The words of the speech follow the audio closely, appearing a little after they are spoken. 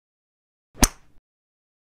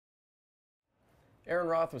Aaron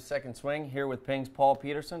Roth with Second Swing, here with Ping's Paul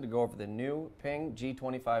Peterson to go over the new Ping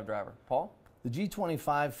G25 driver. Paul? The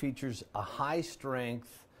G25 features a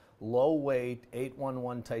high-strength, low-weight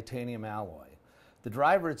 811 titanium alloy. The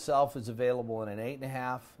driver itself is available in an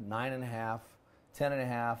 8.5, 9.5,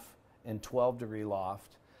 10.5, and 12-degree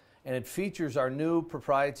loft, and it features our new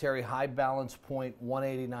proprietary high balance point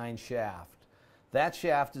 189 shaft. That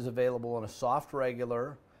shaft is available in a soft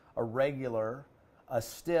regular, a regular, a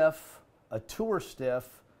stiff, a tour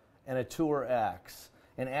stiff, and a tour X.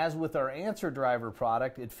 And as with our Answer driver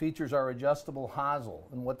product, it features our adjustable hosel.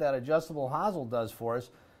 And what that adjustable hosel does for us,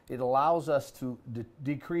 it allows us to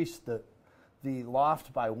decrease the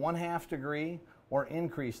loft by 1/2 degree or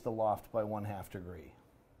increase the loft by 1/2 degree.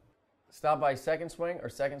 Stop by Second Swing or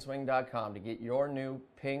secondswing.com to get your new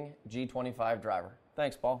Ping G25 driver.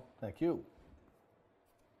 Thanks, Paul. Thank you.